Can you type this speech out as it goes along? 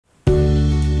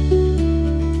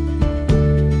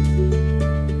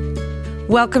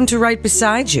Welcome to Right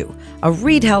Beside You, a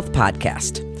Read Health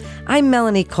podcast. I'm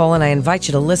Melanie Cole, and I invite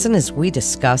you to listen as we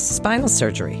discuss spinal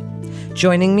surgery.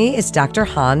 Joining me is Dr.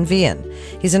 Han Vian.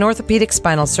 He's an orthopedic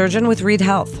spinal surgeon with Read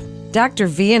Health. Dr.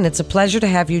 Vian, it's a pleasure to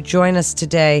have you join us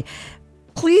today.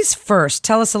 Please first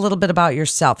tell us a little bit about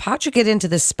yourself. How'd you get into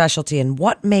this specialty, and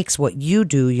what makes what you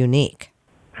do unique?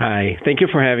 Hi, thank you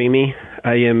for having me.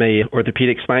 I am a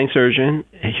orthopedic spine surgeon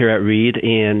here at Read,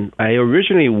 and I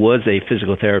originally was a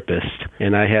physical therapist,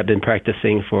 and I have been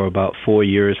practicing for about 4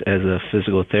 years as a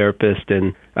physical therapist,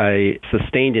 and I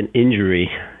sustained an injury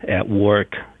at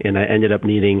work, and I ended up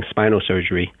needing spinal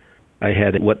surgery. I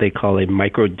had what they call a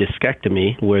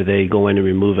microdiscectomy, where they go in and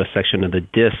remove a section of the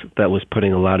disc that was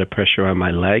putting a lot of pressure on my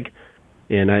leg,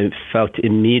 and I felt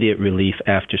immediate relief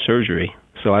after surgery.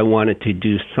 So I wanted to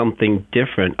do something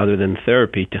different other than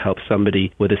therapy to help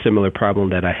somebody with a similar problem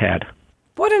that I had.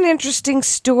 What an interesting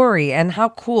story, and how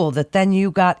cool that then you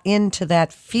got into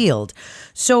that field.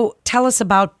 So tell us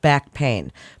about back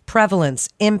pain, prevalence,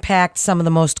 impact, some of the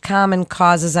most common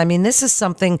causes. I mean, this is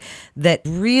something that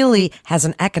really has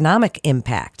an economic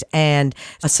impact and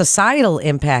a societal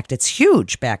impact. It's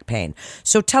huge, back pain.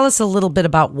 So tell us a little bit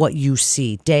about what you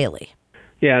see daily.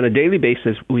 Yeah, on a daily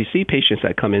basis, we see patients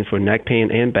that come in for neck pain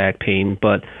and back pain,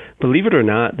 but believe it or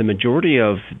not, the majority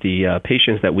of the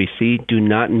patients that we see do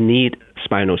not need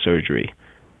spinal surgery.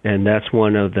 And that's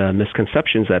one of the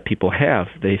misconceptions that people have.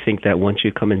 They think that once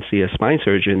you come and see a spine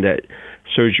surgeon, that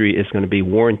surgery is going to be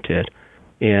warranted.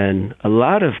 And a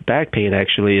lot of back pain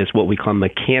actually is what we call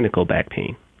mechanical back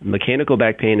pain. Mechanical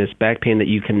back pain is back pain that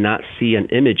you cannot see in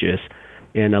images,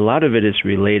 and a lot of it is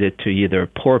related to either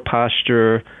poor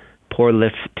posture, poor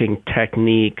lifting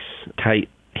techniques, tight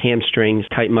hamstrings,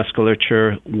 tight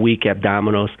musculature, weak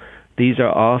abdominals. These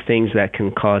are all things that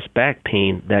can cause back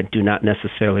pain that do not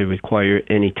necessarily require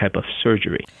any type of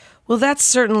surgery. Well, that's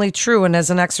certainly true. And as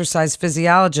an exercise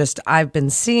physiologist, I've been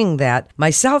seeing that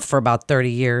myself for about 30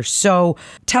 years. So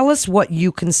tell us what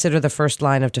you consider the first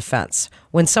line of defense.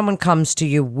 When someone comes to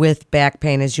you with back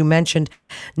pain, as you mentioned,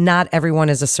 not everyone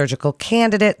is a surgical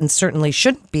candidate and certainly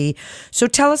shouldn't be. So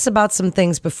tell us about some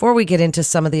things before we get into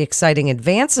some of the exciting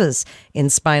advances in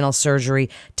spinal surgery.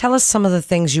 Tell us some of the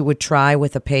things you would try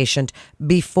with a patient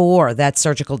before that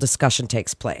surgical discussion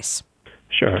takes place.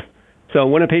 Sure. So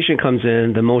when a patient comes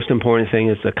in, the most important thing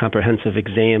is a comprehensive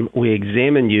exam. We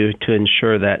examine you to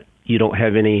ensure that you don't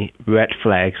have any red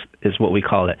flags, is what we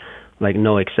call it, like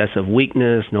no excessive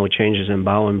weakness, no changes in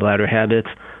bowel and bladder habits.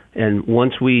 And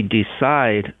once we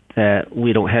decide that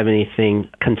we don't have anything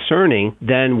concerning,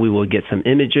 then we will get some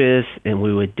images and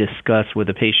we would discuss with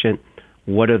the patient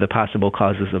what are the possible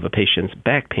causes of a patient's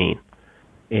back pain.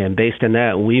 And based on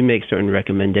that, we make certain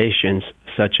recommendations,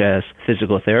 such as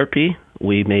physical therapy.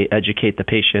 We may educate the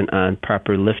patient on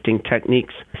proper lifting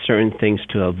techniques, certain things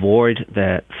to avoid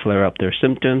that flare up their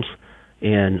symptoms.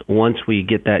 And once we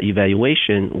get that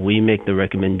evaluation, we make the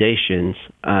recommendations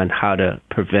on how to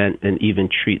prevent and even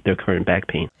treat their current back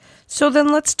pain. So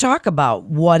then let's talk about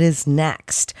what is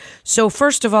next. So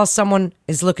first of all, someone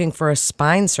is looking for a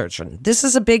spine surgeon. This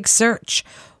is a big search.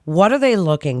 What are they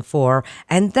looking for?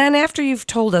 And then after you've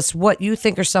told us what you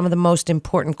think are some of the most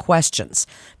important questions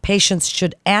patients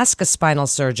should ask a spinal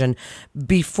surgeon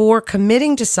before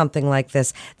committing to something like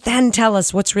this, then tell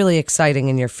us what's really exciting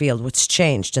in your field, what's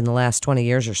changed in the last 20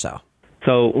 years or so.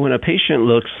 So when a patient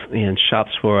looks and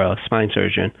shops for a spine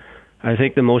surgeon, I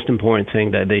think the most important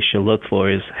thing that they should look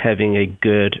for is having a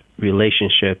good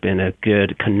relationship and a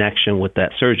good connection with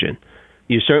that surgeon.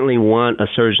 You certainly want a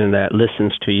surgeon that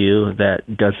listens to you, that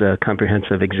does a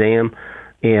comprehensive exam,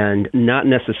 and not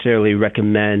necessarily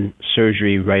recommend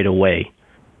surgery right away.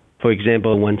 For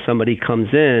example, when somebody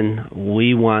comes in,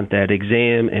 we want that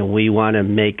exam and we want to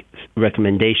make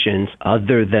recommendations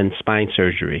other than spine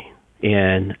surgery.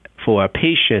 And for a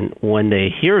patient, when they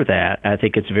hear that, I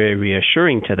think it's very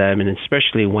reassuring to them, and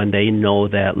especially when they know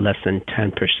that less than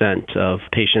 10% of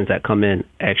patients that come in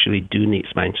actually do need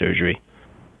spine surgery.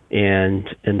 And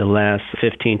in the last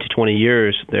 15 to 20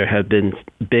 years, there have been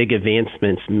big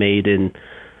advancements made in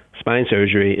spine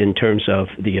surgery in terms of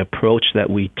the approach that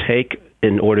we take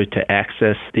in order to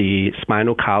access the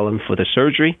spinal column for the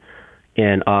surgery,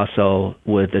 and also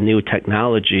with the new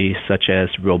technology such as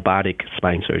robotic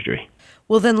spine surgery.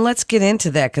 Well, then let's get into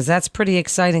that, because that's pretty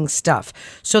exciting stuff.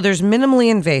 So there's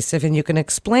minimally invasive, and you can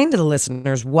explain to the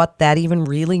listeners what that even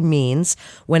really means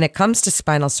when it comes to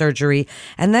spinal surgery,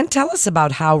 and then tell us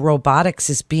about how robotics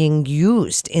is being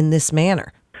used in this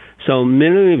manner. So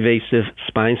minimally invasive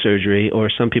spine surgery, or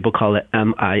some people call it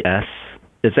MIS,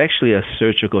 is actually a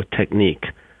surgical technique,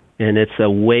 and it's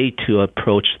a way to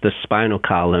approach the spinal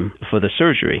column for the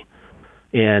surgery.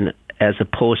 And as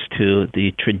opposed to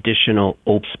the traditional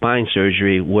open spine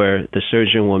surgery where the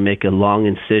surgeon will make a long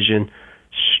incision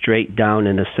straight down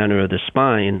in the center of the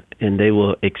spine, and they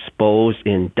will expose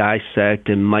and dissect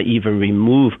and might even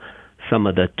remove some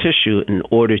of the tissue in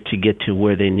order to get to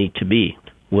where they need to be.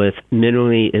 With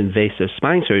minimally invasive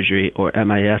spine surgery, or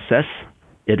MISS,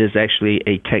 it is actually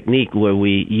a technique where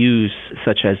we use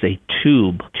such as a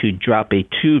tube to drop a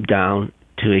tube down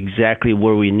to exactly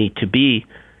where we need to be.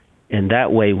 And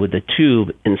that way, with the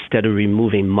tube, instead of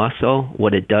removing muscle,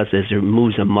 what it does is it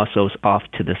removes the muscles off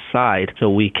to the side so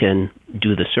we can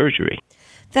do the surgery.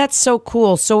 That's so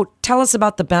cool. So tell us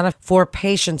about the benefit for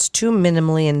patients to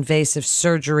minimally invasive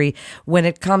surgery when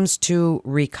it comes to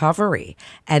recovery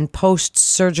and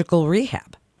post-surgical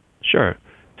rehab. Sure.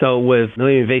 So with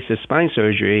minimally invasive spine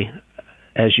surgery,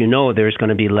 as you know, there's going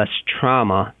to be less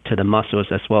trauma to the muscles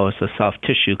as well as the soft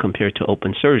tissue compared to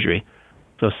open surgery.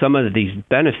 So some of these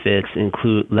benefits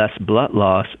include less blood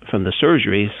loss from the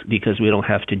surgeries because we don't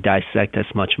have to dissect as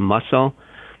much muscle.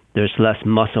 There's less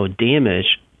muscle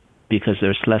damage because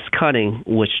there's less cutting,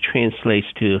 which translates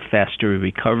to faster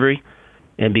recovery.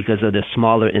 And because of the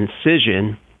smaller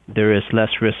incision, there is less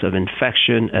risk of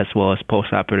infection as well as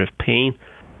postoperative pain.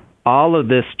 All of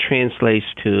this translates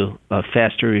to a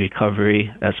faster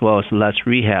recovery as well as less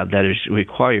rehab that is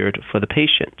required for the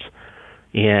patients.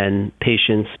 And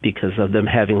patients, because of them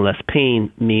having less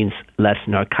pain, means less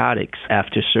narcotics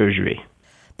after surgery.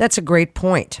 That's a great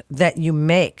point that you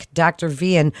make, Dr.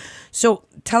 Vian. So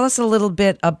tell us a little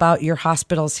bit about your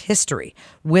hospital's history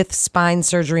with spine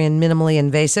surgery and minimally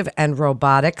invasive and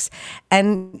robotics.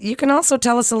 And you can also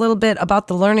tell us a little bit about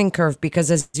the learning curve,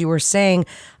 because as you were saying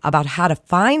about how to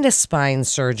find a spine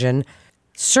surgeon,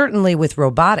 certainly with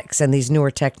robotics and these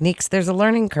newer techniques, there's a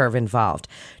learning curve involved.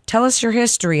 Tell us your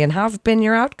history and how have been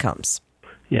your outcomes.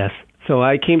 Yes. So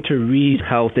I came to Reed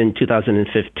Health in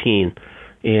 2015,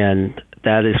 and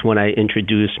that is when I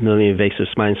introduced minimally invasive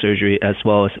spine surgery as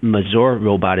well as Mazor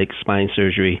robotic spine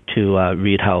surgery to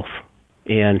Reed Health.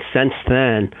 And since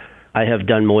then, I have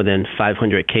done more than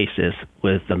 500 cases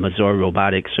with the Mazor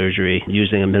robotic surgery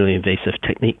using a minimally invasive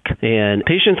technique. And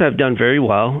patients have done very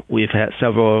well. We've had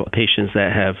several patients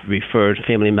that have referred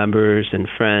family members and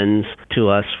friends to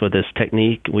us for this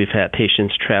technique. We've had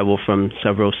patients travel from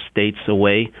several states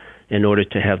away in order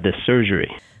to have this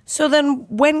surgery. So then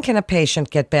when can a patient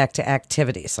get back to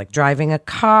activities like driving a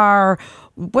car?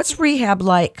 What's rehab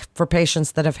like for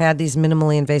patients that have had these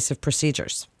minimally invasive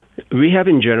procedures? Rehab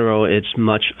in general, it's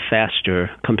much faster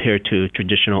compared to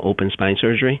traditional open spine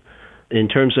surgery. In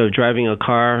terms of driving a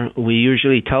car, we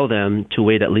usually tell them to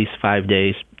wait at least 5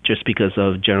 days just because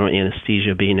of general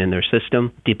anesthesia being in their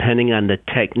system. Depending on the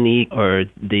technique or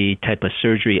the type of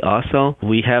surgery also,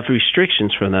 we have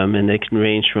restrictions for them, and they can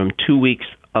range from 2 weeks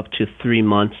up to 3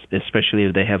 months, especially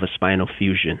if they have a spinal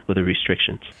fusion with the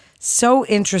restrictions. So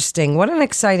interesting. What an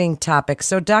exciting topic.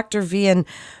 So Dr. Vian,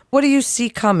 what do you see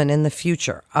coming in the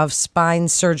future of spine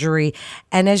surgery?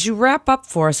 And as you wrap up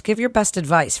for us, give your best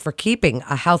advice for keeping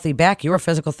a healthy back. You're a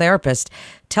physical therapist.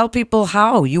 Tell people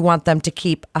how you want them to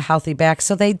keep a healthy back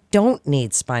so they don't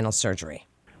need spinal surgery.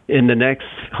 In the next,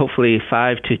 hopefully,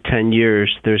 5 to 10 years,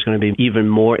 there's going to be even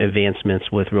more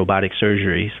advancements with robotic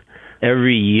surgeries.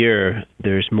 Every year,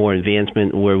 there's more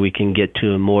advancement where we can get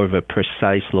to more of a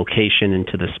precise location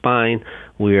into the spine.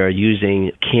 We are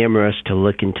using cameras to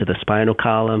look into the spinal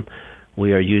column.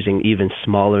 We are using even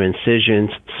smaller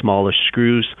incisions, smaller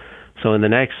screws. So in the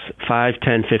next 5,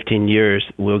 10, 15 years,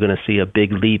 we're going to see a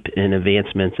big leap in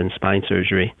advancements in spine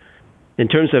surgery. In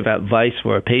terms of advice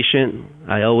for a patient,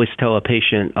 I always tell a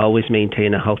patient, always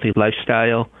maintain a healthy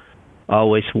lifestyle.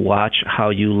 Always watch how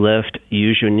you lift.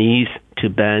 Use your knees to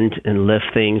bend and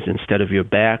lift things instead of your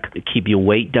back. Keep your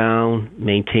weight down.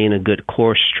 Maintain a good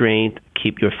core strength.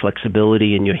 Keep your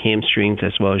flexibility in your hamstrings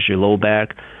as well as your low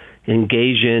back.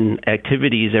 Engage in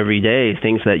activities every day,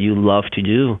 things that you love to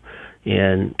do,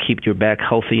 and keep your back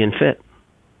healthy and fit.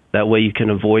 That way you can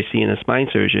avoid seeing a spine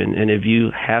surgeon. And if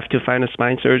you have to find a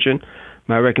spine surgeon,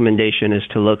 my recommendation is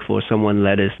to look for someone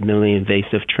that is minimally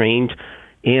invasive trained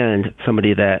and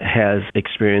somebody that has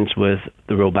experience with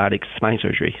the robotic spine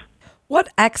surgery. What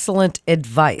excellent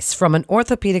advice from an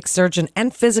orthopedic surgeon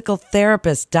and physical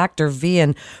therapist, Dr.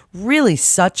 Vian. Really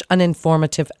such an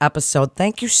informative episode.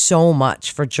 Thank you so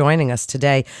much for joining us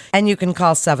today. And you can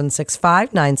call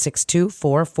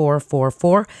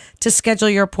 765-962-4444 to schedule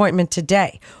your appointment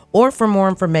today. Or for more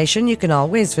information, you can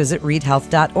always visit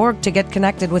reedhealth.org to get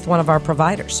connected with one of our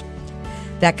providers.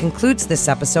 That concludes this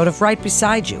episode of Right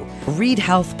Beside You, Reed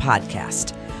Health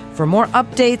Podcast. For more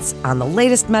updates on the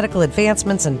latest medical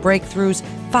advancements and breakthroughs,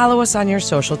 follow us on your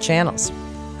social channels.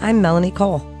 I'm Melanie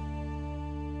Cole.